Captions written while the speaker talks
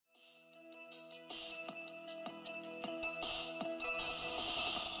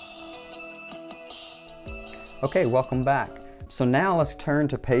Okay, welcome back. So now let's turn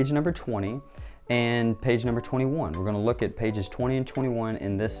to page number 20 and page number 21. We're going to look at pages 20 and 21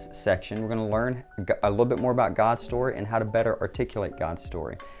 in this section. We're going to learn a little bit more about God's story and how to better articulate God's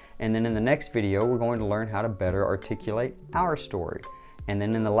story. And then in the next video, we're going to learn how to better articulate our story. And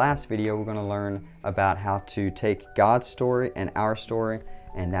then in the last video, we're going to learn about how to take God's story and our story,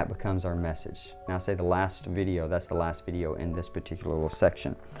 and that becomes our message. Now I say the last video, that's the last video in this particular little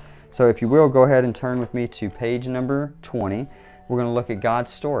section. So if you will, go ahead and turn with me to page number 20. We're going to look at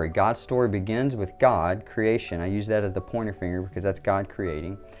God's story. God's story begins with God, creation. I use that as the pointer finger because that's God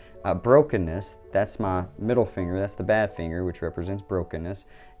creating. Brokenness, that's my middle finger, that's the bad finger, which represents brokenness.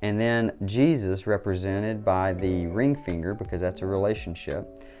 And then Jesus, represented by the ring finger, because that's a relationship.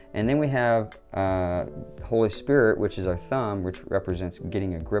 And then we have Holy Spirit, which is our thumb, which represents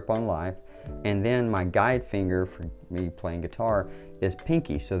getting a grip on life. And then my guide finger, for me playing guitar, is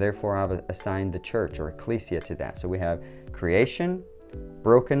pinky. So therefore I've assigned the church or ecclesia to that. So we have creation,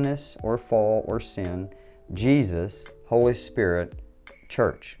 brokenness or fall or sin, Jesus, Holy Spirit,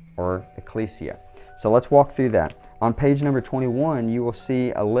 church or ecclesia. So let's walk through that. On page number 21, you will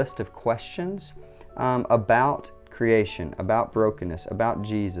see a list of questions about creation, about brokenness, about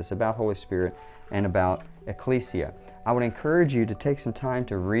Jesus, about Holy Spirit, and about ecclesia. I would encourage you to take some time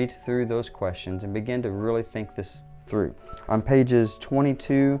to read through those questions and begin to really think this through. On pages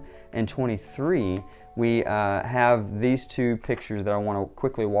 22 and 23, we have these two pictures that I want to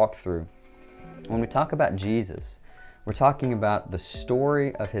quickly walk through. When we talk about Jesus, we're talking about the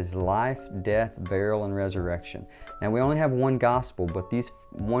story of His life, death, burial, and resurrection. Now we only have one gospel, but this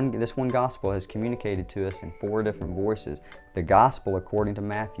one gospel has communicated to us in 4 different voices. The gospel according to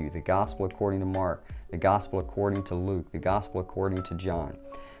Matthew, the gospel according to Mark, the gospel according to Luke, the gospel according to John.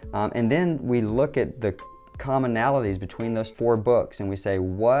 And then we look at the commonalities between those 4 books and we say,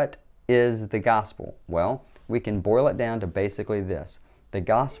 what is the gospel? Well, we can boil it down to basically this. The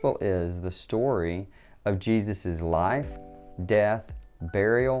gospel is the story of Jesus' life, death,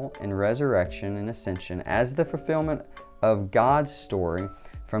 burial, and resurrection and ascension as the fulfillment of God's story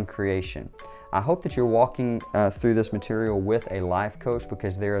from creation. I hope that you're walking through this material with a life coach,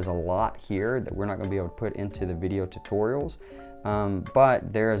 because there is a lot here that we're not going to be able to put into the video tutorials,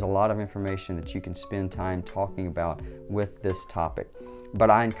 but there is a lot of information that you can spend time talking about with this topic. But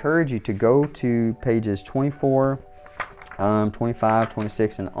I encourage you to go to pages 24, 25,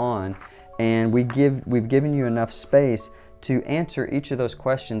 26, and on, and we've given you enough space to answer each of those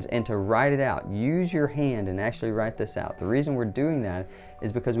questions and to write it out. Use your hand and actually write this out. The reason we're doing that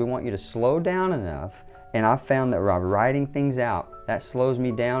is because we want you to slow down enough, and I've found that by writing things out, that slows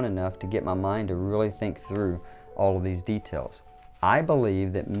me down enough to get my mind to really think through all of these details. I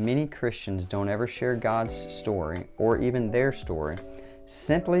believe that many Christians don't ever share God's story or even their story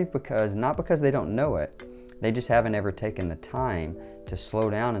simply because, not because they don't know it, they just haven't ever taken the time to slow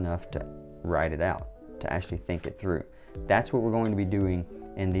down enough to write it out, to actually think it through. That's what we're going to be doing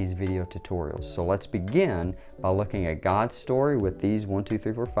in these video tutorials. So let's begin by looking at God's story with these 1, 2,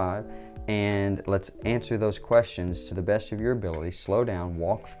 3, 4, 5, and let's answer those questions to the best of your ability. Slow down,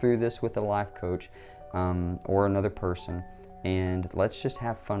 walk through this with a life coach or another person, and let's just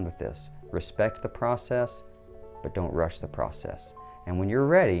have fun with this. Respect the process, but don't rush the process. And when you're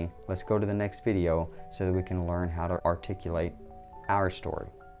ready, let's go to the next video so that we can learn how to articulate our story.